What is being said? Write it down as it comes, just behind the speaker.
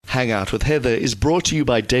Hang Out with Heather is brought to you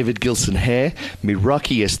by David Gilson Hair,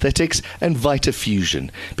 Meraki Aesthetics, and Vita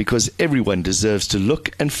Fusion, because everyone deserves to look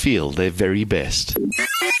and feel their very best.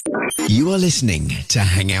 You are listening to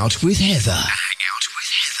Hang Out with Heather.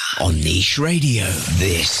 On Niche Radio.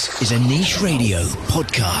 This is a Niche Radio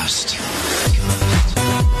podcast.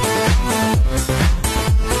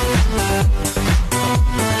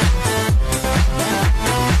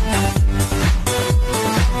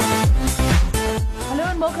 Hello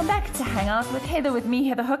and welcome back to Hang Out with Heather, with me,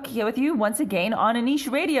 Heather Hook, here with you once again on a Niche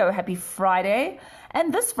Radio. Happy Friday.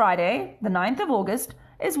 And this Friday, the 9th of August,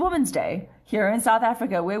 is Women's Day here in South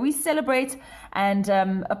Africa, where we celebrate and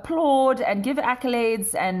applaud and give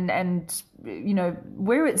accolades and you know,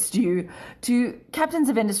 where it's due to captains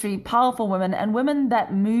of industry, powerful women, and women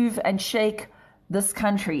that move and shake this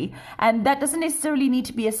country. And that doesn't necessarily need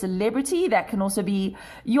to be a celebrity. That can also be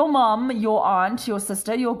your mom, your aunt, your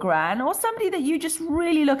sister, your gran, or somebody that you just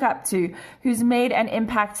really look up to who's made an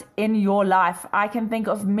impact in your life. I can think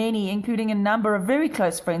of many, including a number of very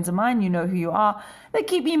close friends of mine, you know who you are, that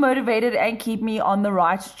keep me motivated and keep me on the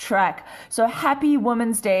right track. So happy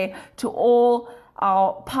Women's Day to all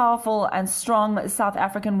our powerful and strong South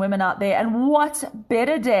African women out there. And what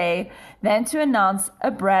better day than to announce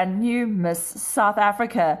a brand new Miss South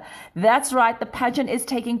Africa. That's right, the pageant is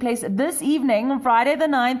taking place this evening, Friday the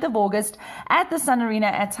 9th of August, at the Sun Arena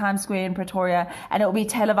at Times Square in Pretoria, and it will be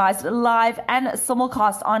televised live and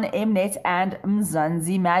simulcast on Mnet and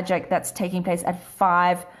Mzansi Magic. That's taking place at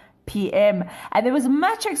 5 p.m. And there was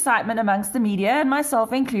much excitement amongst the media, and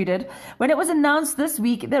myself included, when it was announced this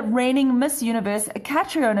week that reigning Miss Universe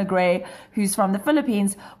Catriona Gray, who's from the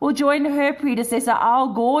Philippines, will join her predecessor,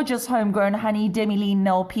 our gorgeous homegrown honey Demi-Leigh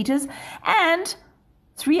Nel-Peters, and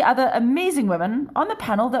 3 other amazing women on the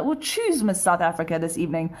panel that will choose Miss South Africa this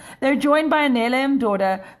evening. They're joined by Anela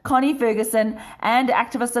Mdoda, Connie Ferguson, and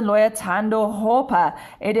activist and lawyer Thando Hopper.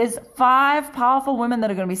 It is 5 powerful women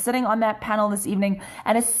that are going to be sitting on that panel this evening.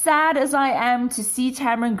 And as sad as I am to see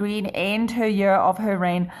Tamarin Green end her year of her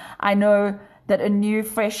reign, I know that a new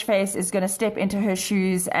fresh face is going to step into her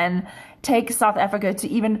shoes and take South Africa to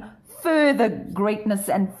even further greatness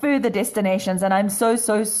and further destinations, and I'm so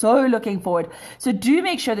looking forward. So do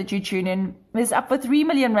make sure that you tune in. There's up for 3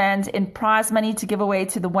 million rand in prize money to give away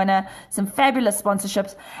to the winner, some fabulous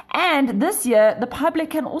sponsorships, and this year the public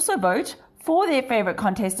can also vote for their favorite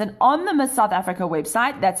contestant on the Miss South Africa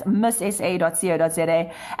website. That's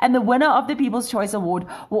missa.co.za. And the winner of the People's Choice Award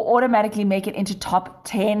will automatically make it into top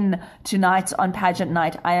 10 tonight on pageant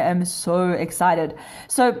night. I am so excited.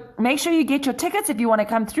 So make sure you get your tickets if you want to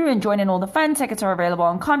come through and join in all the fun. Tickets are available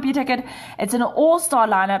on CompuTicket. It's an all-star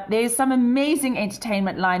lineup. There's some amazing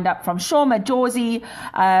entertainment lined up from Shawma Josie,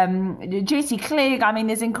 Jessie Clegg. I mean,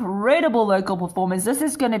 there's incredible local performers. This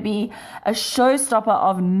is going to be a showstopper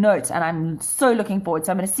of note, and I'm so looking forward.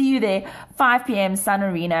 So I'm going to see you there, 5 p.m. Sun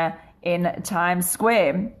Arena in Times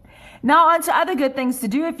Square. Now on to other good things to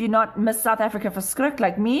do if you're not Miss South Africa for Skrik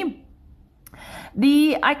like me.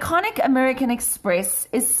 The iconic American Express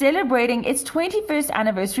is celebrating its 21st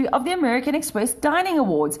anniversary of the American Express Dining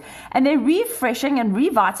Awards, and they're refreshing and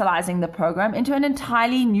revitalizing the program into an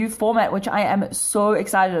entirely new format, which I am so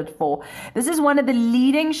excited for. This is one of the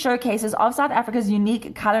leading showcases of South Africa's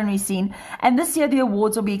unique culinary scene, and this year the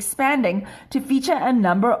awards will be expanding to feature a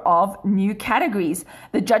number of new categories.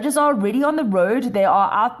 The judges are already on the road. They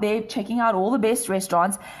are out there checking out all the best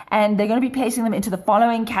restaurants, and they're going to be placing them into the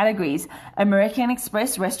following categories: American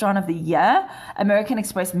Express Restaurant of the Year, American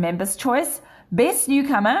Express Members' Choice, Best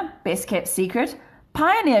Newcomer, Best Kept Secret,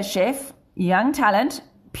 Pioneer Chef, Young Talent,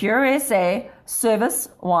 Pure SA, Service,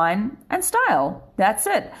 Wine, and Style. That's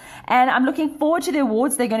it. And I'm looking forward to the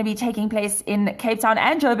awards. They're going to be taking place in Cape Town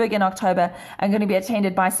and Joburg in October, and going to be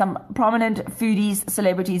attended by some prominent foodies,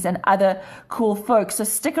 celebrities, and other cool folks. So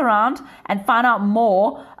stick around and find out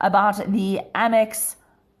more about the Amex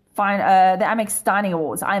Dining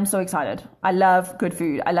Awards. I am so excited. I love good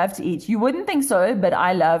food. I love to eat. You wouldn't think so, but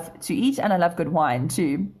I love to eat, and I love good wine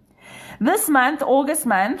too. This month, August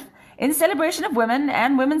month, in celebration of Women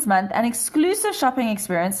and Women's Month, an exclusive shopping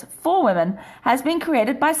experience for women has been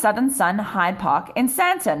created by Southern Sun Hyde Park in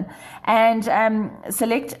Sandton and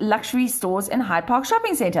select luxury stores in Hyde Park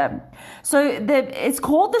Shopping Centre. So it's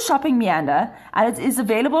called the Shopping Meander, and it is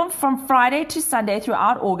available from Friday to Sunday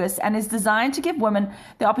throughout August, and is designed to give women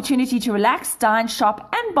the opportunity to relax, dine,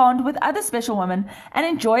 shop, and bond with other special women and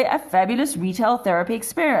enjoy a fabulous retail therapy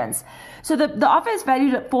experience. So the offer is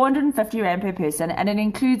valued at 450 Rand per person, and it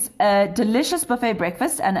includes a a delicious buffet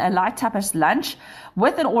breakfast and a light tapas lunch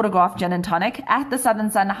with an autographed gin and tonic at the Southern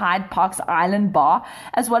Sun Hyde Park's Island Bar,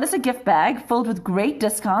 as well as a gift bag filled with great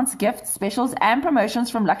discounts, gifts, specials, and promotions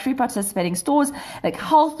from luxury participating stores like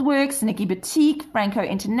Healthworks, Nikki Boutique, Franco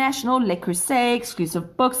International, Le Creuset,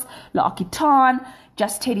 Exclusive Books, L'Aquitaine,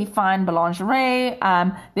 Just Teddy Fine Boulangerie.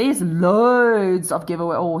 There's loads of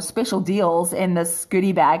giveaway or special deals in this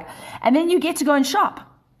goodie bag. And then you get to go and shop.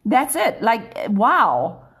 That's it. Like,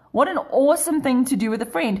 wow. What an awesome thing to do with a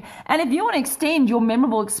friend. And if you want to extend your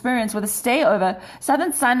memorable experience with a stay over,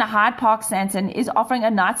 Southern Sun Hyde Park Sandton is offering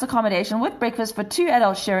a night's accommodation with breakfast for 2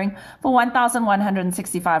 adults sharing for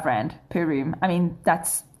 1,165 Rand per room. I mean,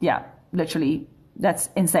 that's, yeah, literally, that's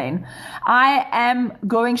insane. I am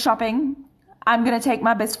going shopping. I'm going to take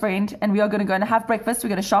my best friend and we are going to go and have breakfast. We're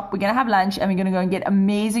going to shop. We're going to have lunch and we're going to go and get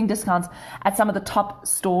amazing discounts at some of the top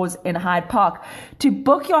stores in Hyde Park. To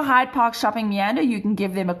book your Hyde Park shopping meander, you can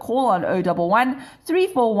give them a call on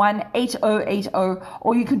 011-341-8080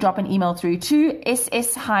 or you can drop an email through to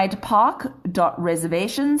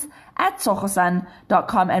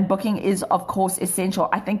sshydepark.reservations@tsogosan.com, and booking is, of course, essential.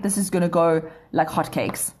 I think this is going to go like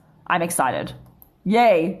hotcakes. I'm excited.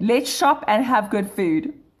 Yay. Let's shop and have good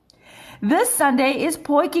food. This Sunday is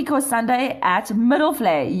Potjiekos Sunday at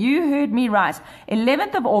Middelvlei. You heard me right.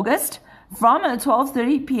 11th of August from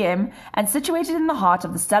 12:30 p.m. and situated in the heart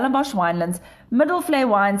of the Stellenbosch winelands, Middelvlei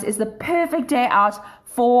Wines is the perfect day out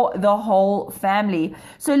for the whole family.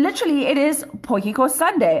 So literally it is Potjiekos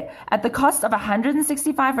Sunday at the cost of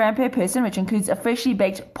 165 Rand per person, which includes a freshly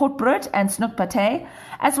baked potbrood and snoek pate,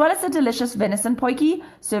 as well as a delicious venison potjie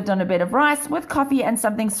served on a bed of rice with coffee and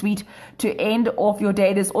something sweet to end off your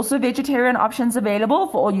day. There's also vegetarian options available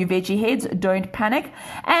for all you veggie heads. Don't panic.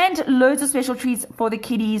 And loads of special treats for the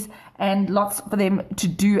kiddies and lots for them to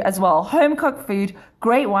do as well. Home cooked food,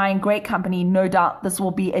 great wine, great company. No doubt this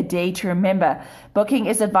will be a day to remember. Booking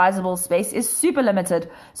is advisable. Space is super limited.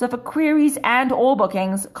 So for queries and or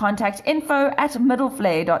bookings, contact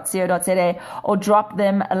info@middelvlei.co.za or drop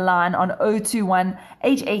them a line on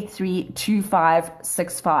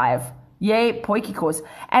 021-883-2565. Yay, Potjiekos.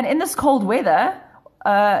 And in this cold weather,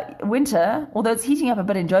 winter, although it's heating up a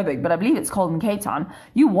bit in Joburg, but I believe it's cold in Cape Town,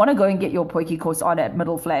 you want to go and get your Potjiekos on at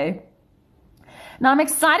Middelvlei. Now, I'm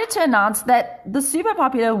excited to announce that the super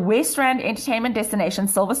popular West Rand entertainment destination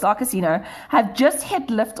Silver Star Casino have just hit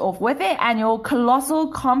liftoff with their annual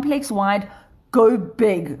colossal complex-wide Go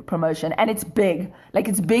Big promotion. And it's big. Like,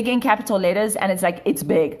 it's big in capital letters and it's like, it's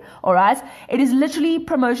big. All right. It is literally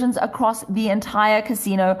promotions across the entire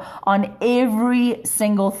casino on every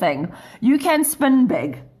single thing. You can spin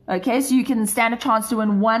big. Okay, so you can stand a chance to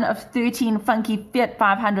win one of 13 funky Fiat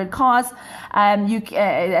 500 cars, and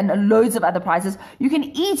loads of other prizes. You can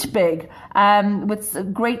eat big with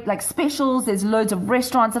great like specials. There's loads of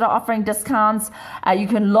restaurants that are offering discounts. You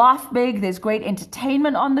can laugh big. There's great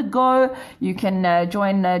entertainment on the go. You can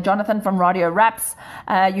join Jonathan from Radio Raps.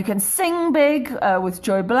 You can sing big with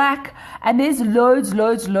Joe Black, and there's loads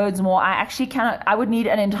more. I would need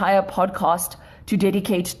an entire podcast to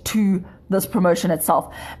dedicate to this promotion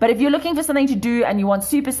itself. But if you're looking for something to do and you want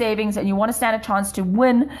super savings and you want to stand a chance to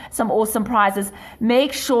win some awesome prizes,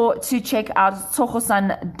 make sure to check out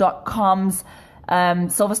tsogosan.com's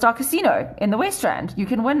Silver Star Casino in the West Rand. You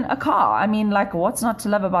can win a car. I mean, like, what's not to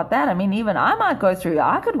love about that? I mean, even I might go through.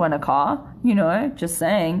 I could win a car, just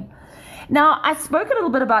saying. Now, I spoke a little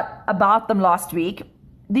bit about them last week.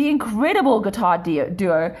 The incredible guitar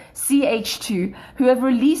duo CH2, who have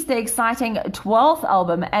released their exciting 12th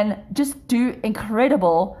album and just do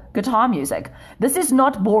incredible guitar music. This is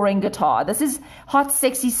not boring guitar. This is hot,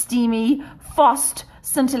 sexy, steamy, fast,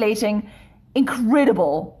 scintillating,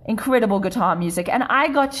 incredible guitar music. And I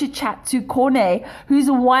got to chat to Corne, who's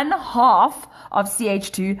one half of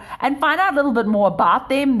CH2, and find out a little bit more about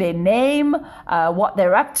them, their name, what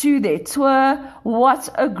they're up to, their tour. What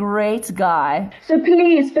a great guy. So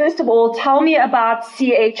please, first of all, tell me about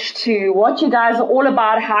CH2, what you guys are all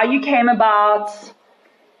about, how you came about.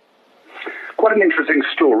 Quite an interesting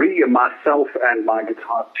story. Myself and my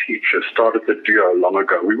guitar teacher started the duo long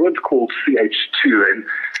ago. We weren't called CH2 then,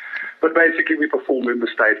 but basically we performed in the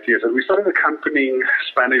State Theatre. We started accompanying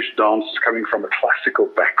Spanish dancers coming from a classical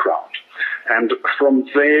background. And from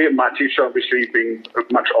there, my teacher, obviously being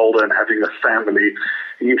much older and having a family,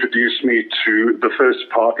 he introduced me to the first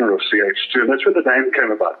partner of CH2. And that's where the name came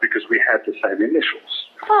about, because we had the same initials.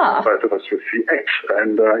 Both of us were CH.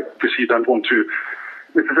 And obviously you don't want to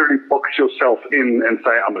necessarily box yourself in and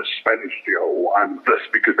say, I'm a Spanish duo or I'm this,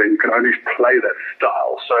 because then you can only play that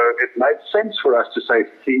style. So it made sense for us to say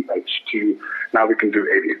CH2. Now we can do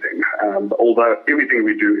anything. Although everything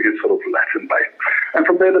we do is sort of Latin-based. And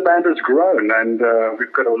from there, the band has grown, and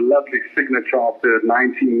we've got a lovely signature after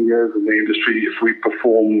 19 years in the industry. If we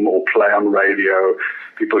perform or play on radio,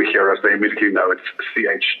 people hear us, they immediately know it's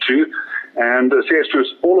CH2. And CH2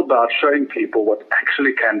 is all about showing people what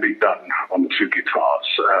actually can be done on the two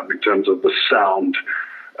guitars in terms of the sound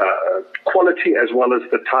quality as well as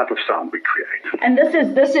the type of sound we create. And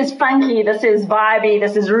this is funky, this is vibey,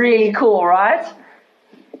 this is really cool, right?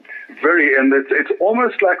 Very, and it's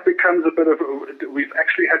almost like becomes a bit of, we've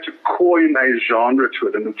actually had to coin a genre to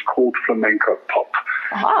it, and it's called flamenco pop.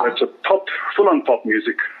 Uh-huh. It's a pop, full-on pop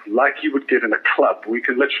music like you would get in a club. We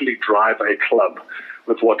can literally drive a club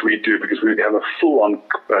with what we do because we have a full-on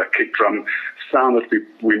kick drum sound that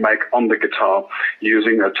we make on the guitar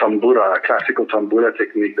using a tambura, a classical tambura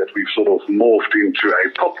technique that we've sort of morphed into a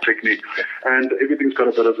pop technique, and everything's got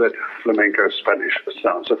a bit of that flamenco Spanish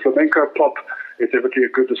sound. So flamenco pop is definitely a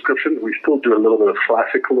good description. We still do a little bit of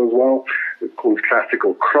classical as well. It's called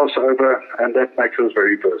classical crossover, and that makes us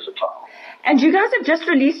very versatile. And you guys have just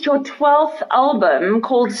released your 12th album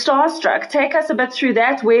called Starstruck. Take us a bit through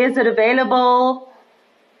that. Where is it available?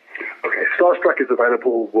 Okay, Starstruck is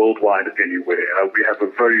available worldwide anywhere. We have a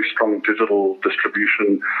very strong digital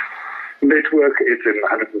distribution network. It's in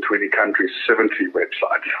 120 countries, 70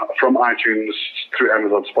 websites, from iTunes through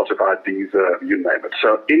Amazon, Spotify, Deezer, you name it.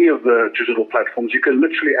 So any of the digital platforms, you can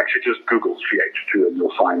literally actually just Google CH2 and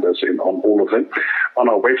you'll find us on all of them. On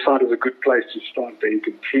our website is a good place to start. There you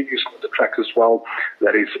can preview some of the tracks as well.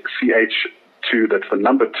 That is CH2, that's the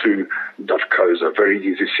number 2.coza. Very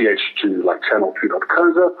easy, CH2, like channel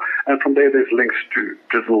 2.coza. And from there, there's links to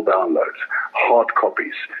digital downloads, hard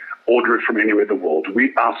copies. Order it from anywhere in the world.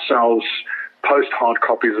 We ourselves post hard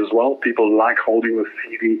copies as well. People like holding the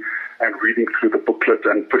CD and reading through the booklet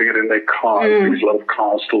and putting it in their cars. Because a lot of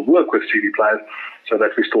cars still work with CD players, so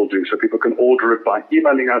that we still do. So people can order it by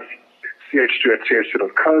emailing us,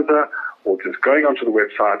 ch2@ch2.coza, or just going onto the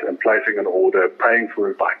website and placing an order, paying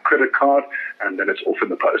for it by credit card, and then it's off in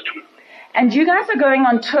the post. And you guys are going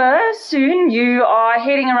on tour soon. You are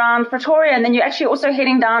heading around Pretoria, and then you're actually also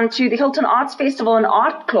heading down to the Hilton Arts Festival and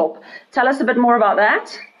Art Club. Tell us a bit more about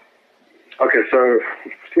that. Okay, so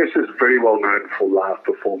CS is very well known for live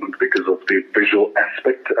performance because of the visual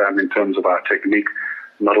aspect in terms of our technique.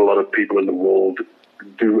 Not a lot of people in the world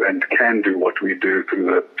do and can do what we do through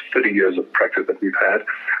the 30 years of practice that we've had.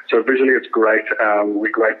 So visually it's great. We're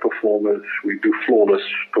great performers. We do flawless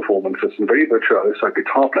performances and very virtuoso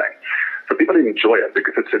guitar playing. So people enjoy it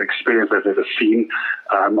because it's an experience they've never seen.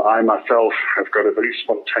 I myself have got a very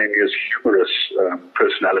spontaneous, humorous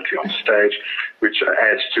personality on stage, which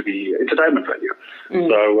adds to the entertainment value.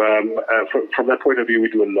 So from that point of view, we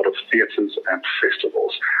do a lot of theatres and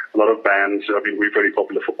festivals. A lot of bands, I mean, we're very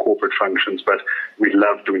popular for corporate functions, but we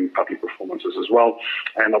love doing public performances as well.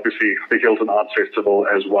 And obviously the Hilton Arts Festival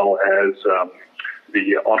as well as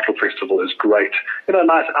the Art Club Festival is great.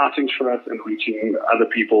 Nice outings for us and reaching other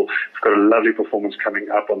people. We've got a lovely performance coming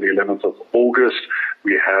up on the 11th of August.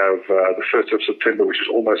 We have the 1st of September, which is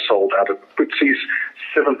almost sold out at Putsy's.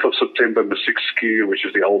 7th of September, Musikskew, which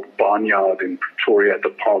is the old barnyard in Pretoria at the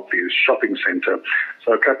Parkview Shopping Centre.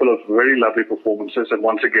 So a couple of very lovely performances. And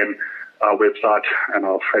once again, our website and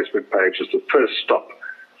our Facebook page is the first stop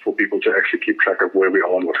for people to actually keep track of where we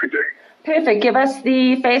are and what we're doing. Perfect. Give us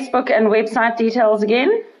the Facebook and website details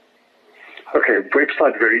again. Okay,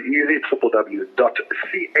 website very easy, www.ch2,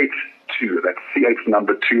 that's CH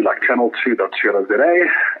number 2, like channel2.co.za,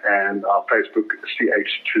 and our Facebook,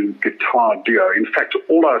 CH2 Guitar Duo. In fact,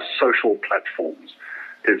 all our social platforms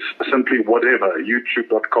is simply whatever,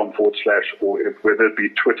 youtube.com/ or whether it be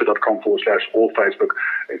twitter.com/ or Facebook.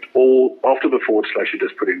 It's all, after the / you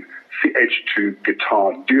just put in CH2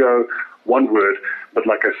 Guitar Duo, one word. But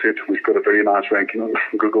like I said, we've got a very nice ranking on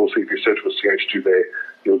Google, so if you search for CH2 there,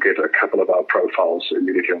 you'll get a couple of our profiles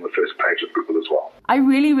immediately on the first page of Google as well. I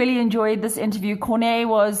really, really enjoyed this interview. Corné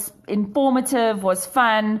was informative, was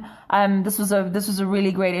fun. This was a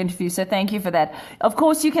really great interview, so thank you for that. Of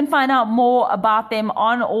course, you can find out more about them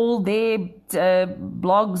on all their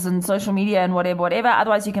blogs and social media and whatever.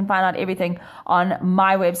 Otherwise, you can find out everything on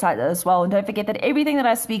my website as well. And don't forget that everything that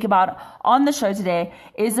I speak about on the show today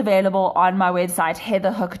is available on my website,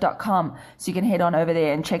 heatherhook.com. So you can head on over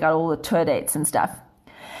there and check out all the tour dates and stuff.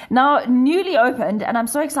 Now, newly opened, and I'm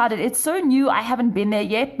so excited. It's so new, I haven't been there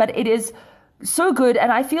yet, but it is so good,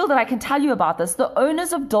 and I feel that I can tell you about this. The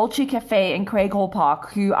owners of Dolce Cafe in Craighall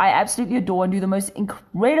Park, who I absolutely adore and do the most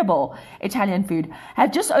incredible Italian food,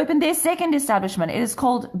 have just opened their second establishment. It is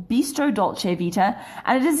called Bistro Dolce Vita,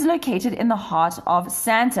 and it is located in the heart of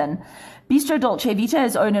Sandton. Bistro Dolce Vita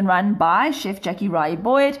is owned and run by Chef Jackie Rai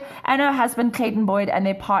Boyd and her husband Clayton Boyd and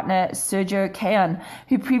their partner Sergio Cayon,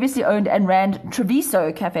 who previously owned and ran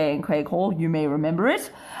Treviso Cafe in Craig Hall. You may remember it.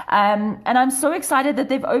 And I'm so excited that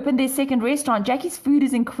they've opened their second restaurant. Jackie's food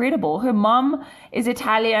is incredible. Her mom is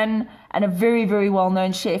Italian and a very, very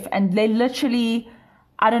well-known chef, and they literally,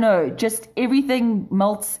 I don't know, just everything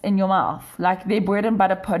melts in your mouth. Like their bread and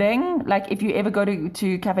butter pudding, like if you ever go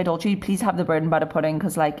to Cafe Dolce, please have the bread and butter pudding,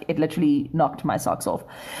 because like it literally knocked my socks off.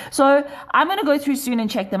 So I'm going to go through soon and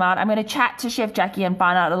check them out. I'm going to chat to Chef Jackie and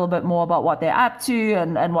find out a little bit more about what they're up to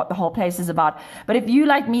and what the whole place is about. But if you,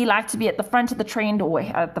 like me, like to be at the front of the trend or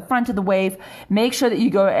at the front of the wave, make sure that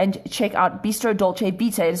you go and check out Bistro Dolce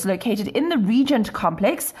Vita. It is located in the Regent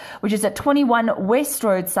Complex, which is at 21 West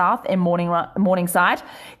Road South in Morningside.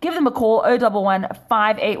 Give them a call, 011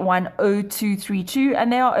 581 0232,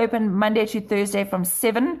 and they are open Monday to Thursday from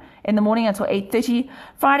 7 in the morning until 8:30,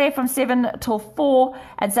 Friday from 7 till 4,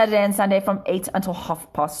 and Saturday and Sunday from 8 until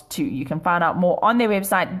 2:30. You can find out more on their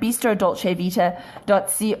website,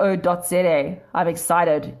 bistrodolcevita.co.za. I'm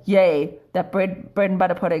excited. Yay. That bread and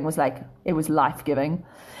butter pudding was like, it was life-giving.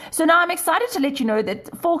 So now I'm excited to let you know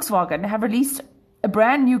that Volkswagen have released a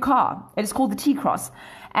brand new car. It is called the T-Cross.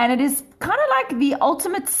 And it is kind of like the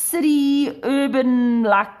ultimate city urban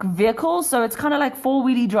like vehicle. So it's kind of like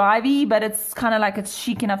four-wheelie drivey, but it's kind of like it's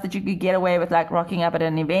chic enough that you could get away with like rocking up at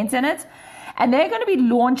an event in it. And they're going to be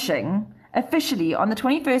launching officially on the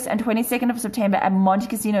 21st and 22nd of September at Monte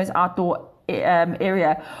Casino's outdoor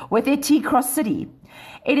area with their T-Cross City.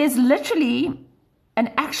 It is literally an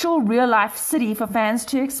actual real-life city for fans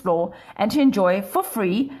to explore and to enjoy for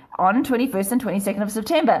free on 21st and 22nd of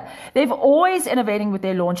September. They've always innovating with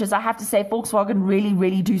their launches. I have to say, Volkswagen really,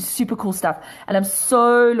 really do super cool stuff. And I'm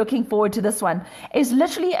so looking forward to this one. It's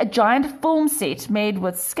literally a giant film set made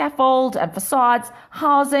with scaffold and facades,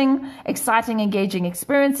 housing, exciting, engaging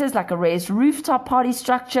experiences like a raised rooftop party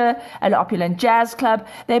structure, an opulent jazz club.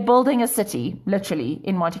 They're building a city, literally,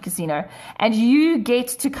 in Monte Casino. And you get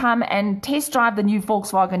to come and test drive the new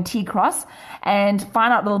Volkswagen T-Cross and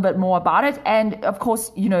find out a little bit more about it. And of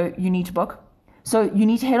course, you know, you need to book. So you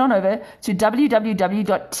need to head on over to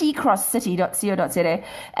www.tcrosscity.co.za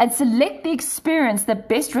and select the experience that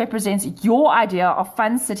best represents your idea of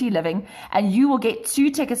fun city living, and you will get 2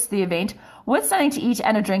 tickets to the event with something to eat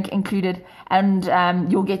and a drink included, and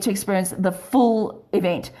you'll get to experience the full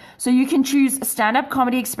event. So you can choose a stand-up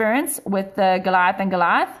comedy experience with Goliath and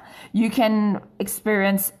Goliath. You can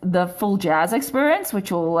experience the full jazz experience,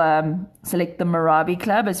 which will select the Marabi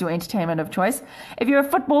Club as your entertainment of choice. If you're a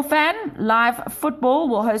football fan, Live Football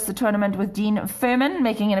will host the tournament with Dean Furman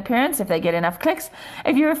making an appearance if they get enough clicks.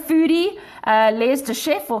 If you're a foodie, Les de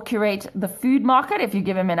Chef will curate the food market if you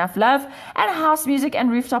give him enough love. And house music and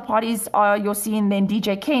rooftop parties are your scene. Then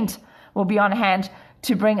DJ Kent will be on hand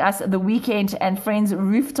to bring us the Weekend and Friends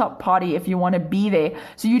rooftop party if you want to be there.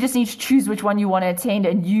 So you just need to choose which one you want to attend,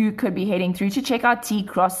 and you could be heading through to check out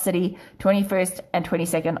T-Cross City 21st and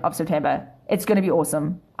 22nd of September. It's going to be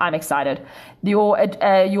awesome. I'm excited. Your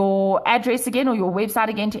address again, or your website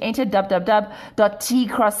again to enter,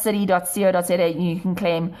 www.tcrosscity.co.za. You can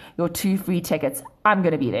claim your 2 free tickets. I'm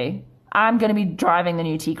going to be there. I'm going to be driving the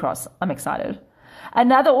new T-Cross. I'm excited.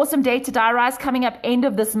 Another awesome date to diarize coming up end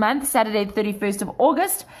of this month, Saturday, 31st of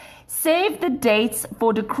August. Save the dates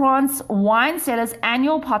for De Krantz Wine Cellars'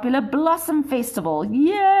 annual popular Blossom Festival.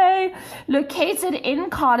 Yay! Located in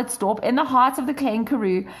Calitzdorp, in the heart of the Klein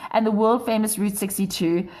Karoo and the world-famous Route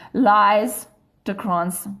 62, lies De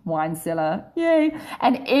Krantz Wine Cellar. Yay!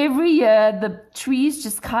 And every year the trees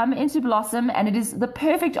just come into blossom, and it is the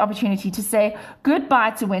perfect opportunity to say goodbye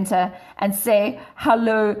to winter and say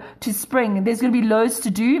hello to spring. There's going to be loads to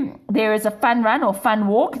do. There is a fun run or fun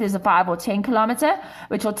walk. There's a 5 or 10 kilometer,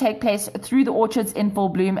 which will take place through the orchards in full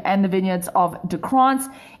bloom and the vineyards of De Krantz.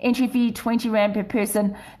 Entry fee 20 Rand per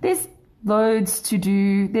person. There's loads to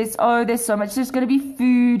do. There's so much. There's going to be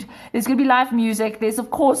food. There's going to be live music. There's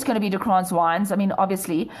of course going to be De Krantz wines. I mean,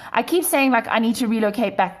 obviously, I keep saying like I need to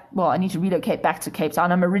relocate back. Well, I need to relocate back to Cape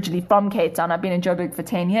Town. I'm originally from Cape Town. I've been in Joburg for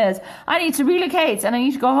 10 years. I need to relocate and I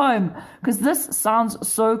need to go home because this sounds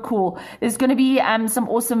so cool. There's going to be some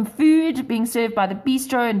awesome food being served by the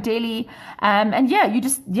bistro and deli. And yeah,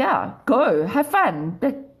 go have fun.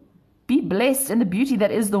 But be blessed in the beauty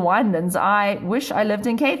that is the winelands. I wish I lived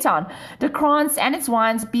in Cape Town. De Krantz and its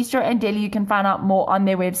wines, bistro and deli, you can find out more on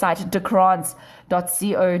their website,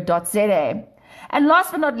 dekrantz.co.za. And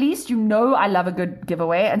last but not least, you know I love a good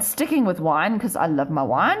giveaway, and sticking with wine because I love my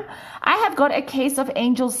wine, I have got a case of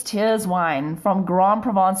Angel's Tears wine from Grand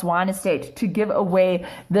Provence Wine Estate to give away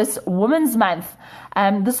this Women's Month.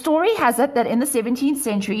 The story has it that in the 17th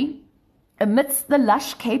century, Amidst the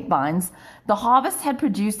lush Cape vines, the harvest had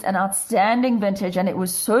produced an outstanding vintage, and it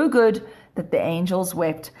was so good that the angels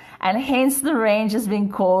wept, and hence the range has been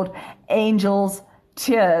called Angels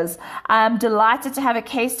Cheers. I'm delighted to have a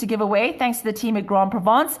case to give away thanks to the team at Grand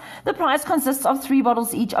Provence. The prize consists of 3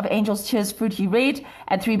 bottles each of Angels Cheers Fruity Red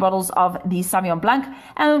and 3 bottles of the Sauvignon Blanc,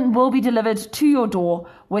 and will be delivered to your door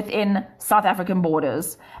within South African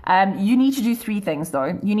borders. You need to do 3 things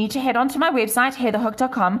though. You need to head onto my website,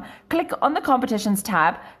 heatherhook.com, click on the competitions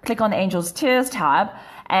tab, click on the Angels Cheers tab,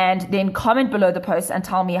 and then comment below the post and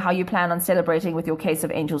tell me how you plan on celebrating with your case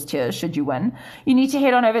of Angels Cheers should you win. You need to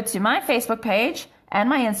head on over to my Facebook page and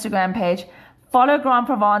my Instagram page, follow Grand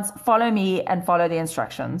Provence, follow me, and follow the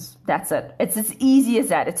instructions. That's it. It's as easy as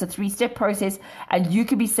that. It's a 3-step process, and you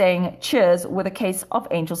could be saying cheers with a case of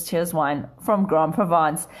Angels Cheers wine from Grand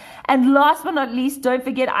Provence. And last but not least, don't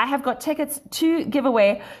forget, I have got tickets to give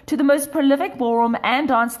away to the most prolific ballroom and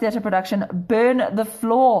dance theatre production, Burn the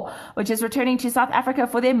Floor, which is returning to South Africa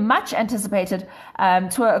for their much anticipated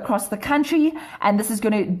tour across the country. And this is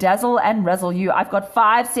going to dazzle and razzle you. I've got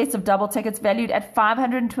 5 sets of double tickets valued at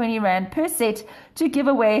 520 Rand per set to give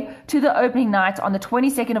away to the opening night on the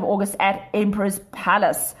 22nd of August at Emperor's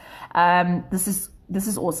Palace. This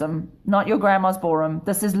is awesome. Not your grandma's ballroom.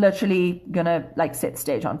 This is literally gonna set the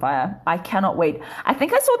stage on fire. I cannot wait. I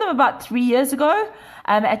think I saw them about 3 years ago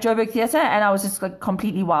at Joburg Theatre, and I was just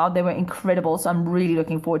completely wild. They were incredible, so I'm really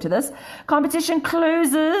looking forward to this. Competition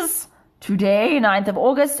closes today, 9th of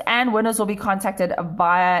August, and winners will be contacted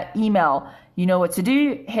via email. You know what to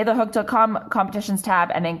do. heatherhook.com, competitions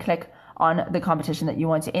tab, and then click on the competition that you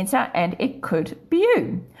want to enter, and it could be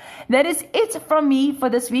you. That is it from me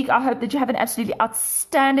for this week. I hope that you have an absolutely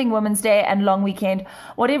outstanding Women's Day and long weekend.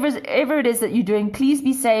 Whatever it is that you're doing, please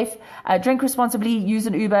be safe, drink responsibly, use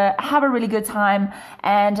an Uber, have a really good time,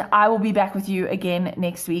 and I will be back with you again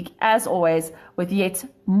next week, as always, with yet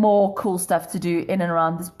more cool stuff to do in and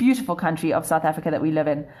around this beautiful country of South Africa that we live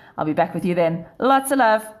in. I'll be back with you then. Lots of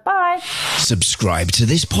love. Bye. Subscribe to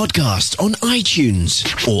this podcast on iTunes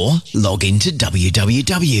or log into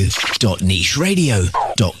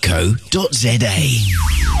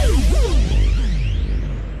www.nicheradio.co.za.